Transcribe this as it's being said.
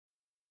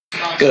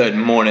Good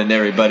morning,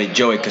 everybody.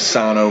 Joey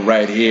Casano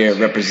right here,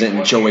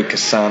 representing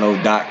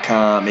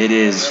JoeyCasano.com. It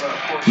is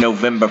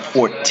November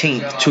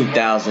 14th,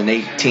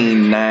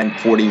 2018,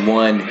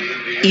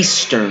 9:41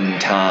 Eastern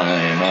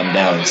Time. I'm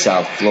down in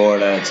South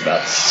Florida. It's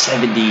about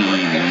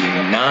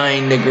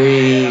 79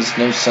 degrees,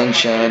 no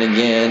sunshine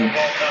again.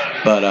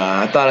 But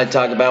I thought I'd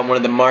talk about one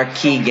of the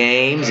marquee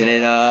games, and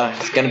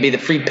it's going to be the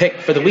free pick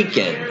for the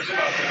weekend.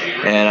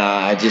 And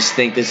I just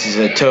think this is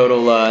a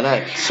total,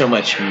 not so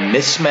much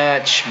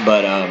mismatch,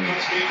 but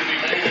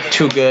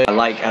too good.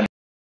 I've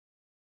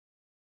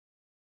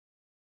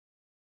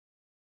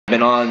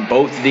been on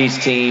both of these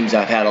teams.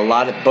 I've had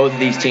both of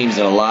these teams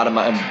in a lot of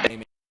my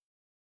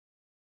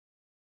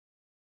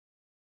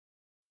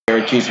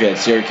Syracuse. We had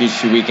Syracuse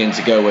 2 weekends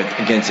ago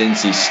against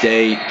NC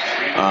State.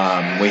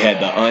 We had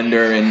the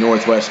under in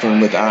Northwestern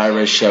with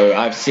Irish. So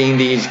I've seen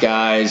these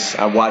guys.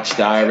 I watched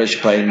the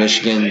Irish play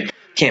Michigan.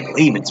 Can't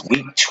believe it's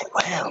week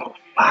 12.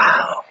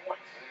 Wow.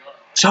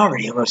 It's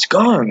already almost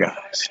gone,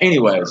 guys.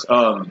 Anyways,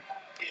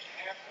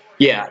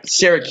 yeah,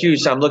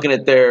 Syracuse, I'm looking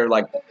at their,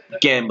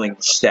 gambling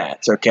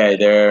stats, okay?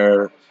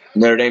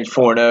 Notre Dame's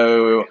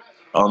 4-0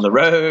 on the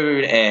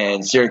road,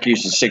 and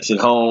Syracuse is 6 at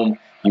home.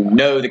 You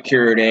know the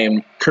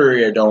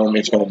Courier Dome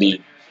is going to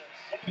be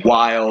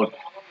wild.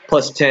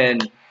 Plus 10.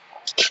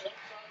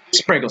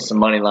 Sprinkle some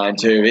money line,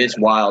 too. It's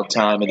wild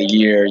time of the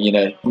year. You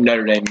know,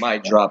 Notre Dame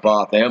might drop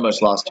off. They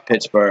almost lost to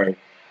Pittsburgh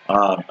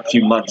a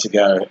few months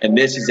ago. And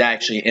this is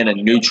actually in a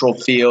neutral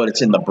field.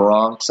 It's in the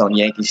Bronx on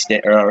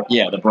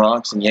the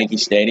Bronx and Yankee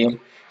Stadium.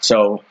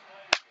 So,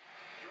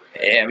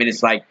 I mean,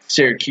 it's like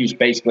Syracuse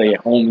basically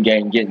a home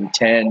game getting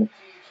 10.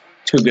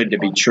 Too good to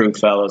be true,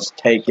 fellas.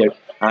 Take it.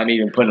 I'm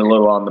even putting a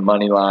little on the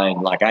money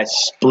line. Like, I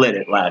split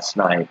it last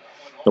night.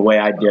 The way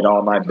I did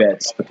all my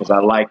bets, because I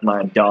like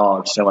my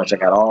dogs so much. I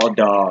got all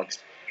dogs.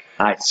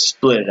 I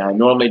split it. I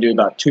normally do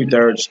about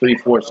 2/3,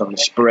 3/4 on the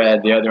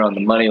spread, the other on the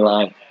money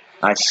line.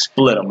 I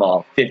split them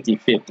all,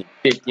 50-50,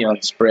 50 on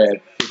the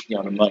spread, 50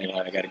 on the money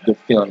line. I got a good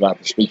feeling about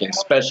this weekend,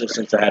 especially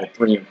since I had a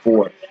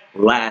 3-4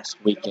 last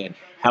weekend.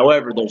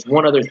 However, there's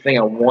one other thing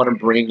I want to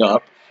bring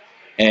up,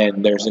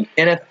 and there's an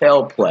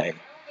NFL play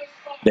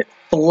that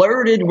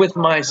flirted with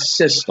my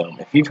system.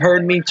 If you've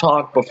heard me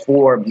talk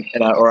before,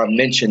 or I've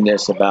mentioned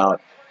this about,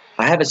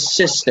 I have a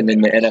system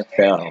in the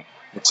NFL.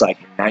 It's like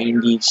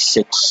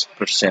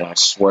 96%, I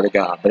swear to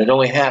God. But it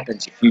only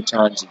happens a few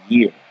times a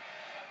year.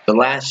 The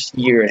last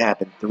year it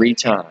happened 3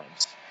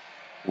 times.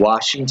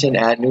 Washington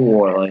at New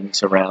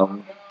Orleans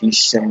around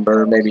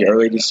December, maybe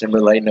early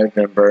December, late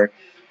November.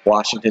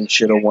 Washington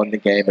should have won the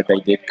game, but they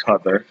did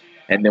cover.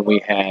 And then we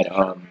had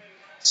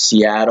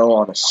Seattle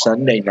on a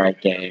Sunday night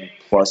game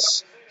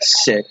plus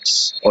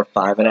 6 or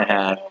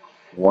 5.5,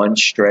 one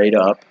straight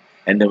up.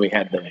 And then we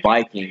had the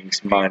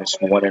Vikings minus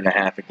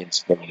 1.5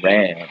 against the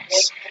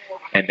Rams.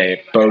 And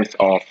they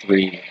all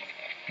three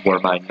were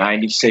my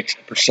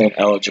 96%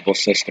 eligible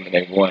system, and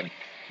they won.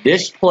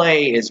 This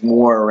play is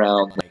more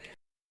around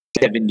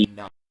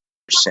 79%.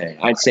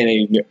 I'd say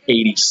maybe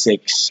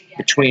 86,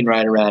 between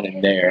right around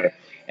in there.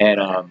 And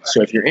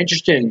so if you're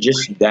interested in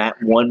just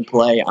that one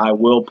play, I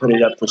will put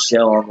it up for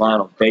sale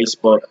online on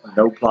Facebook.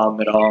 No problem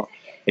at all.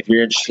 If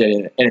you're interested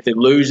in it. And if it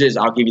loses,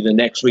 I'll give you the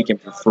next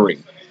weekend for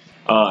free.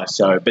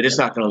 But it's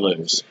not going to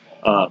lose.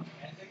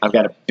 I've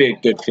got a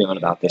good feeling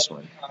about this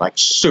one. Like,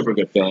 super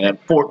good feeling. I'm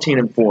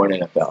 14-4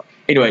 in NFL.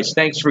 Anyways,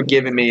 thanks for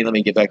giving me. Let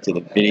me get back to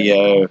the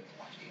video.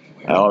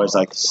 I always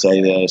like to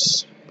say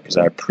this because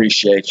I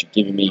appreciate you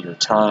giving me your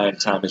time.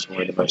 Time is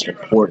one of the most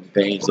important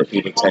things that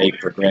people take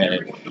for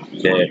granted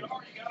that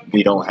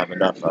we don't have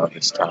enough of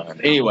this time.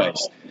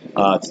 Anyways,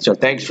 so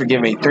thanks for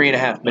giving me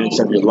 3.5 minutes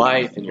of your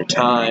life and your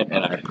time,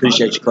 and I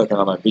appreciate you clicking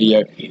on my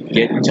video.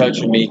 Get in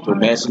touch with me through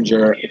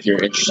Messenger if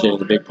you're interested in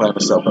the big play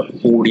myself at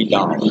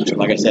 $40.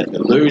 Like I said, if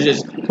it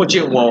loses, which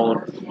it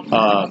won't,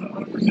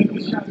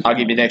 I'll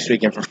give you next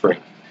weekend for free.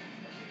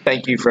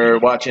 Thank you for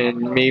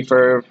watching me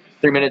for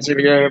 3 minutes of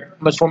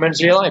almost 4 minutes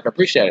of your life. I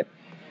appreciate it.